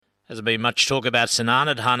Hasn't been much talk about St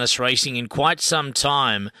Arnaud harness racing in quite some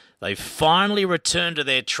time. They've finally returned to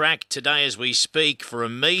their track today as we speak for a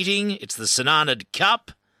meeting. It's the St Arnaud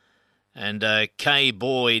Cup. And Kaye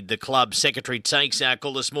Boyd, the club secretary, takes our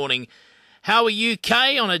call this morning. How are you,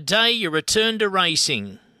 Kaye, on a day you return to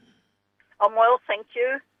racing? I'm well, thank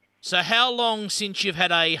you. So how long since you've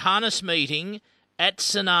had a harness meeting at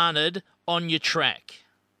St Arnaud on your track?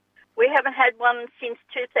 We haven't had one since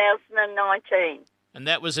 2019. And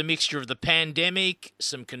that was a mixture of the pandemic,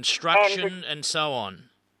 some construction and so on?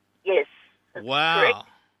 Yes. That's wow.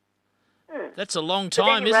 correct. That's a long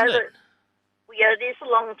time, isn't it? Yeah, it is a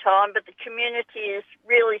long time, but the community is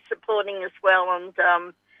really supporting as well, and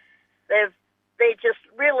they're just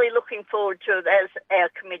really looking forward to it, as our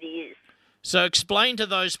committee is. So explain to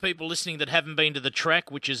those people listening that haven't been to the track,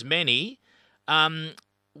 which is many,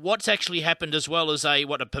 what's actually happened, as well as a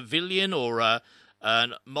pavilion or a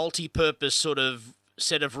multi-purpose sort of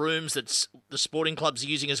set of rooms that the sporting clubs are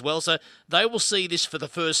using as well. So they will see this for the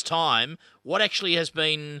first time. What actually has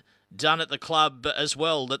been done at the club as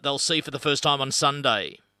well that they'll see for the first time on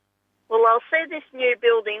Sunday? Well, I'll see this new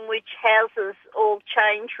building which houses all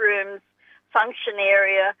change rooms, function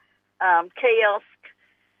area, kiosk,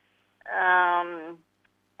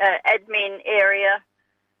 admin area,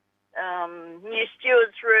 new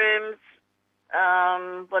stewards' rooms.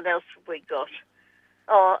 What else have we got?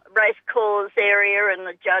 Race callers area and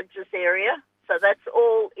the judges area. So that's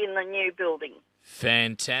all in the new building.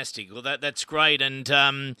 Fantastic. Well, that's great. And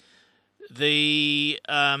the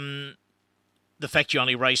fact you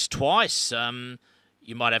only raced twice,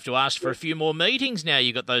 you might have to ask for a few more meetings now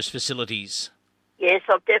you've got those facilities. Yes,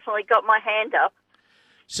 I've definitely got my hand up.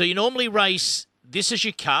 So you normally race, this is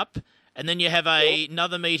your cup, and then you have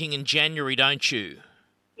another meeting in January, don't you?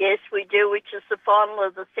 Yes, we do, which is the final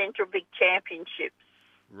of the Central Big Championships.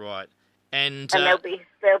 Right. And there'll be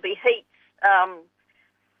heats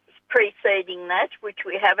preceding that, which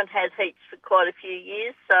we haven't had heats for quite a few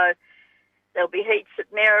years. So there'll be heats at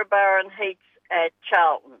Maryborough and heats at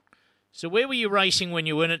Charlton. So where were you racing when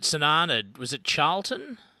you weren't at St Arnaud? Was it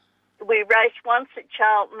Charlton? We raced once at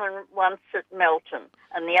Charlton and once at Melton.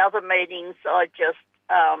 And the other meetings I just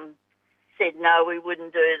said no, we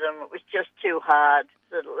wouldn't do them. It was just too hard.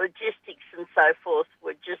 The logistics and so forth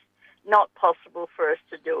were just not possible for us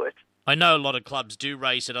to do it. I know a lot of clubs do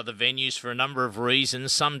race at other venues for a number of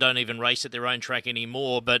reasons. Some don't even race at their own track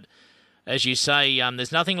anymore. But as you say,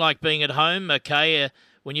 there's nothing like being at home. Okay,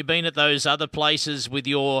 when you've been at those other places with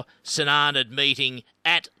your St Arnaud meeting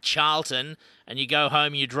at Charlton and you go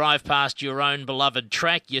home, you drive past your own beloved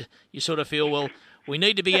track, you sort of feel, well, we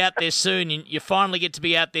need to be out there soon. And you finally get to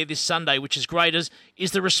be out there this Sunday, which is great. Is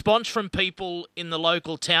the response from people in the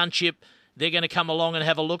local township, they're going to come along and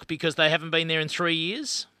have a look because they haven't been there in 3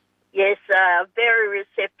 years? Yes, very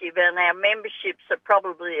receptive, and our memberships are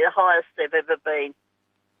probably the highest they've ever been.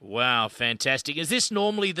 Wow, fantastic. Is this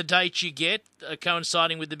normally the date you get,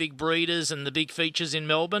 coinciding with the big breeders and the big features in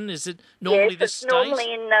Melbourne? Is it normally this date? Yes, it's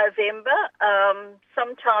normally in November.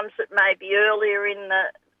 Sometimes it may be earlier in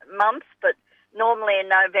the month, but normally a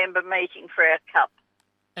November meeting for our Cup.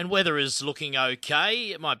 And weather is looking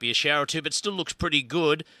okay. It might be a shower or two, but still looks pretty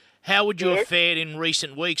good. How would you have fared in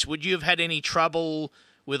recent weeks? Would you have had any trouble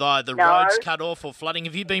with either roads cut off or flooding?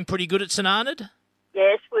 Have you been pretty good at St Arnaud?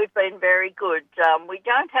 Yes, we've been very good. We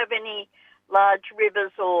don't have any large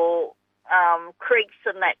rivers or creeks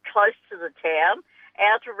and that close to the town.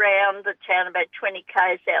 Out around the town, about 20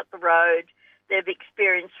 k's out the road, they've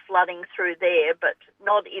experienced flooding through there, but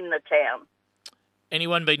not in the town.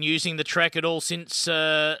 Anyone been using the track at all since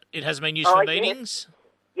it has been used for meetings?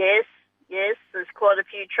 Yes, there's quite a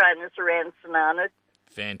few trainers around St Arnaud.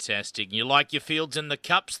 Fantastic. You like your fields and the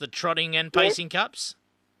cups, the trotting and pacing cups?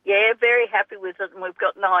 Yeah, very happy with it, and we've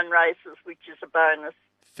got 9 races, which is a bonus.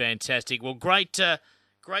 Fantastic. Well, great to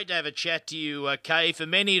have a chat to you, Kaye. For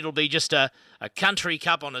many, it'll be just a country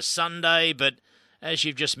cup on a Sunday, but as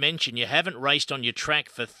you've just mentioned, you haven't raced on your track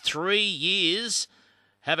for 3 years.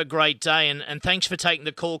 Have a great day, and thanks for taking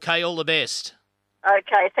the call, Kaye. All the best.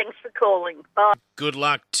 Okay, thanks for calling. Bye. Good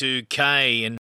luck to Kaye. And